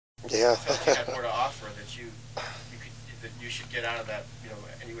Yeah. felt you had more to offer, that that you should get out of that,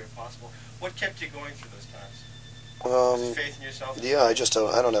 any way possible. What kept you going through those times? Was it faith in yourself? Yeah, I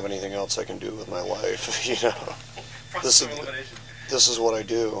don't have anything else I can do with my life, Process of elimination. This is what I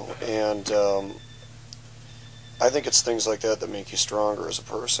do, and I think it's things like that that make you stronger as a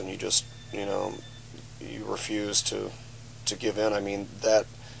person. You just, you refuse to give in. I mean, that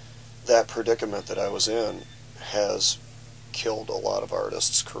predicament that I was in has killed a lot of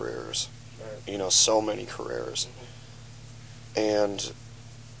artists' careers. Right. So many careers. And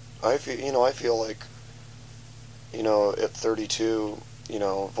I feel like, at 32,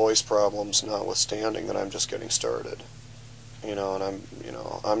 voice problems notwithstanding, that I'm just getting started. And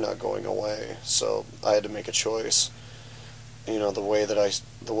I'm not going away. So I had to make a choice. The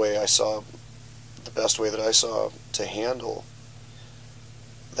best way that I saw to handle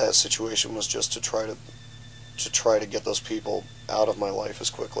that situation was just to try to get those people out of my life as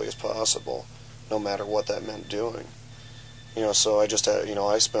quickly as possible, no matter what that meant doing. So I just had,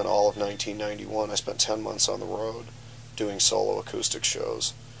 I spent all of 1991, I spent 10 months on the road doing solo acoustic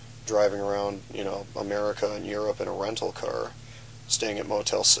shows, driving around, America and Europe in a rental car, staying at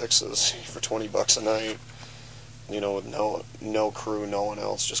Motel 6s for $20 a night, with no crew, no one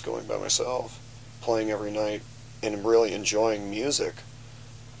else, just going by myself, playing every night, and really enjoying music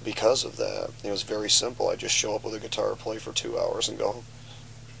because of that. It was very simple. I just show up with a guitar, play for 2 hours, and go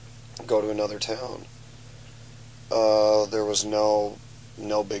to another town. There was no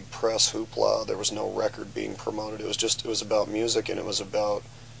big press hoopla. There was no record being promoted. It was about music, and it was about,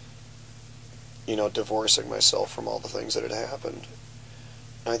 divorcing myself from all the things that had happened.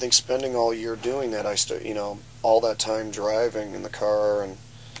 And I think spending all year doing that, all that time driving in the car and,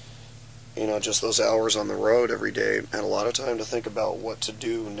 just those hours on the road every day, had a lot of time to think about what to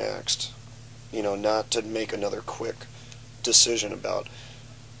do next. Not to make another quick decision about,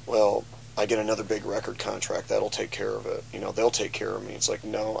 well, I get another big record contract, that'll take care of it. They'll take care of me. It's like,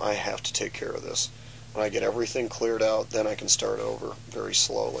 no, I have to take care of this. When I get everything cleared out, then I can start over very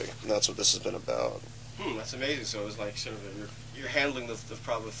slowly. And that's what this has been about. That's amazing. So it was like sort of you're handling the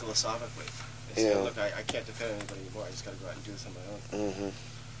problem philosophically. It's Yeah. Look, I can't depend on anybody anymore. I just got to go out and do this on my own. Mm-hmm.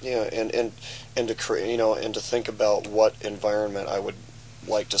 Yeah, and to create, and to think about what environment I would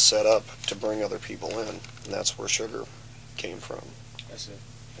like to set up to bring other people in, and that's where Sugar came from. I see.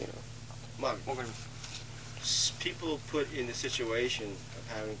 Mark, people put in the situation of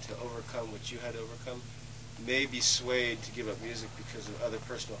having to overcome what you had to overcome may be swayed to give up music because of other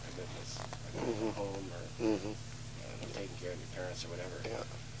personal commitments, like home or taking care of your parents or whatever.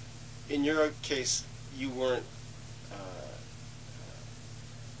 Yeah. In your case, you weren't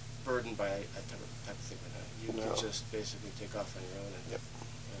burdened by a type of thing like that. You could just basically take off on your own.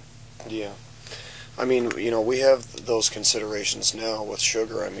 And, Yeah. I mean, we have those considerations now with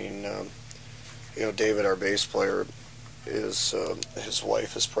Sugar. I mean, David, our bass player, his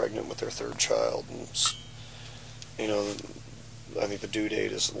wife is pregnant with their third child, and I think the due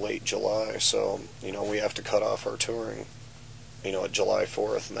date is late July, so we have to cut off our touring, at July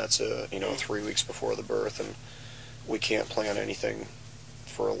 4th, and that's 3 weeks before the birth, and we can't plan anything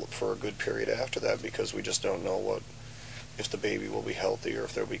for a good period after that because we just don't know if the baby will be healthy or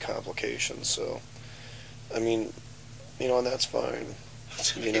if there'll be complications. So, I mean, and that's fine.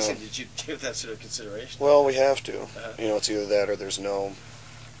 Did you give that sort of consideration? Well, we have to. It's either that or there's no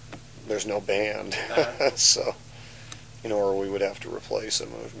band. So, or we would have to replace him,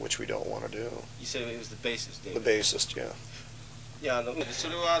 which we don't want to do. You said it was the bassist, David. The bassist, yeah. Yeah,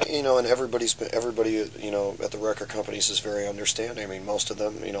 and everybody, at the record companies is very understanding. I mean, most of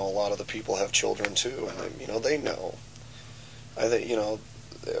them, a lot of the people have children too, and they know. I think,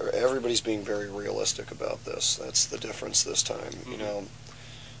 everybody's being very realistic about this. That's the difference this time.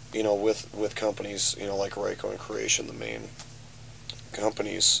 With companies, like Ryko and Creation, the main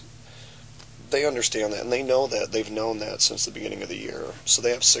companies, they understand that, and they know that. They've known that since the beginning of the year. So they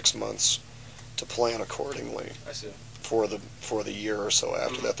have 6 months to plan accordingly. I see. For the year or so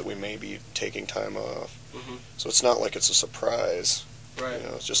after that we may be taking time off. So it's not like it's a surprise. Right.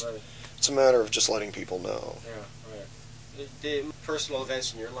 It's just it's a matter of just letting people know. Yeah, right. The personal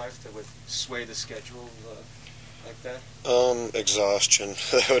events in your life that would sway the schedule like that? Exhaustion.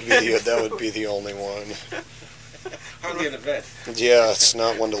 that would be the only one. Hardly an event. Yeah, it's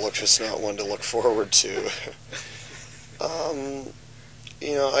not one to look forward to.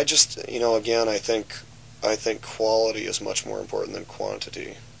 Again, I think quality is much more important than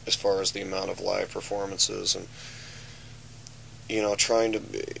quantity as far as the amount of live performances and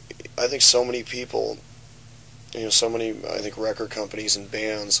I think so many people, I think record companies and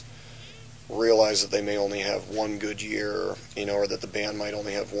bands realize that they may only have one good year, or that the band might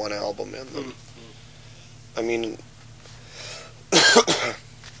only have one album in them. I mean,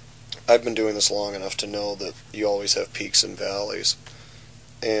 I've been doing this long enough to know that you always have peaks and valleys,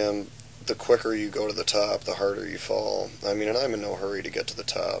 and the quicker you go to the top, the harder you fall. I mean, and I'm in no hurry to get to the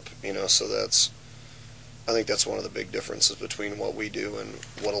top, so I think that's one of the big differences between what we do and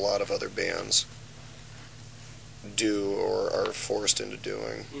what a lot of other bands do or are forced into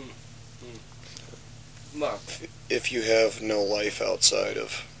doing. If you have no life outside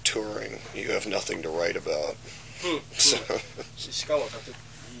of touring, you have nothing to write about. So. Scott, I think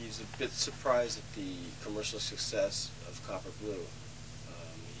he's a bit surprised at the commercial success of Copper Blue.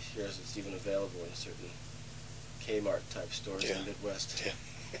 He hears it's even available in certain Kmart type stores in the Midwest. Yeah.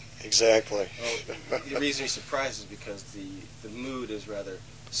 Exactly. Well, the reason he's surprised is because the mood is rather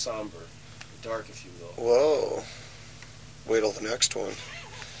somber, dark, if you will. Whoa. Wait till the next one.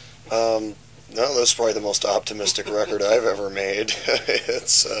 No, this is probably the most optimistic record I've ever made.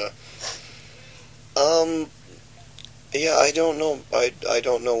 It's, yeah, I don't know. I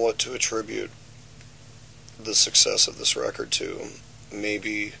don't know what to attribute the success of this record to.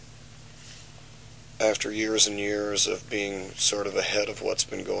 Maybe after years and years of being sort of ahead of what's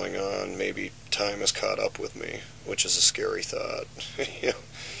been going on, maybe time has caught up with me, which is a scary thought.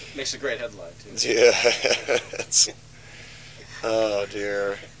 Makes a great headline, too. Yeah. Oh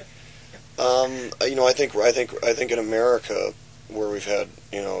dear. I think in America, where we've had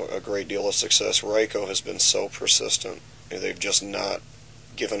a great deal of success, Ryko has been so persistent. They've just not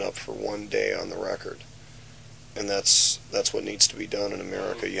given up for one day on the record, and that's what needs to be done in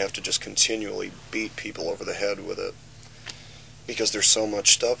America. You have to just continually beat people over the head with it because there's so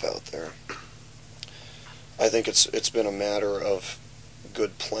much stuff out there. I think it's been a matter of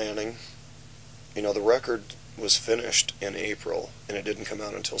good planning. The record was finished in April, and it didn't come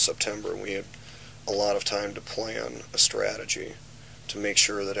out until September. We had a lot of time to plan a strategy to make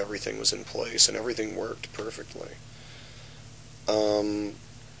sure that everything was in place, and everything worked perfectly.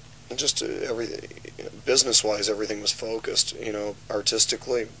 Just everything, business-wise, everything was focused.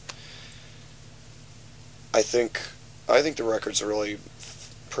 Artistically, I think the record's really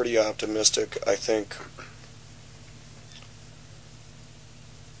pretty optimistic. I think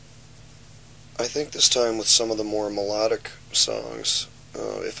this time with some of the more melodic songs,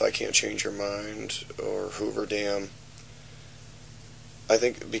 If I Can't Change Your Mind or Hoover Dam, I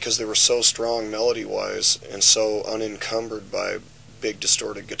think because they were so strong melody-wise and so unencumbered by big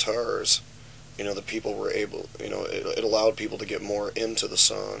distorted guitars, the people were able, it allowed people to get more into the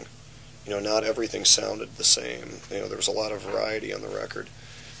song. Not everything sounded the same. There was a lot of variety on the record.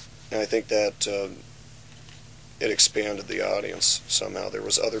 And I think that it expanded the audience somehow. There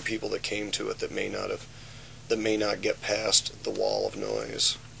was other people that came to it that may not get past the wall of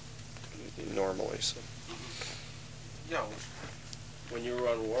noise normally. So. Yeah, when you were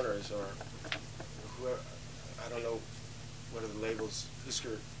on Warner's or whoever, I don't know what other labels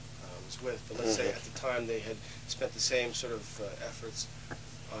Husker was with, but let's say at the time they had spent the same sort of efforts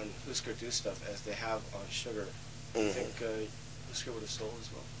on Husker Do Stuff as they have on Sugar. Do you think Husker would have sold as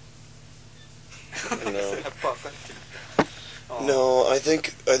well? No, I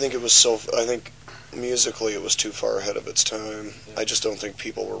think it was I think musically it was too far ahead of its time. Yeah. I just don't think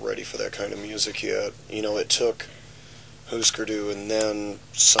people were ready for that kind of music yet. It took Husker Du and then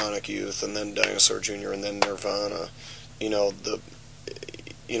Sonic Youth and then Dinosaur Jr. and then Nirvana.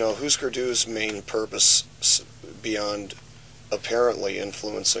 Husker Du's main purpose, beyond apparently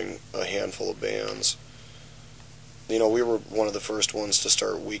influencing a handful of bands, we were one of the first ones to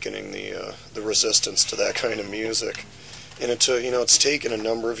start weakening the resistance to that kind of music. And it's taken a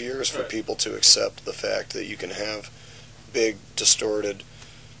number of years for people to accept the fact that you can have big, distorted,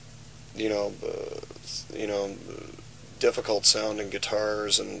 difficult sounding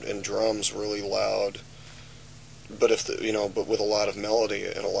guitars and drums really loud, but but with a lot of melody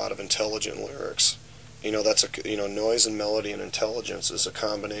and a lot of intelligent lyrics. That's noise and melody and intelligence is a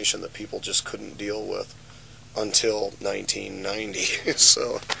combination that people just couldn't deal with until 1990.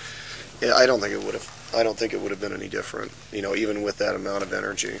 So, yeah, I don't think it would have been any different. Even with that amount of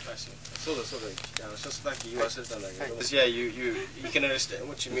energy. I see. It's just like the U.S. has done that. Yeah, you can understand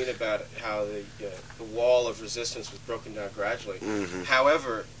what you mean about how the wall of resistance was broken down gradually. Mm-hmm.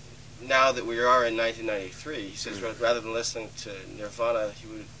 However, now that we are in 1993, he says rather than listening to Nirvana, he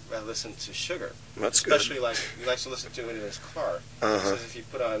would rather listen to Sugar. That's especially good. Like he likes to listen to it in his car. He says if he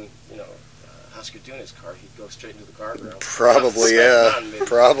put on Husker Du in his car, he'd go straight into the guardrail. Probably, yeah.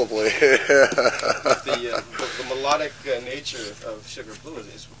 Probably. The melodic nature of Sugar Blue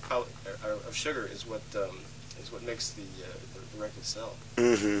Sugar is what makes the record sell.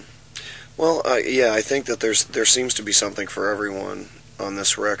 Mm-hmm. Well, yeah, I think that there seems to be something for everyone on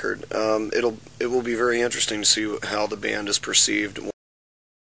this record. It will be very interesting to see how the band is perceived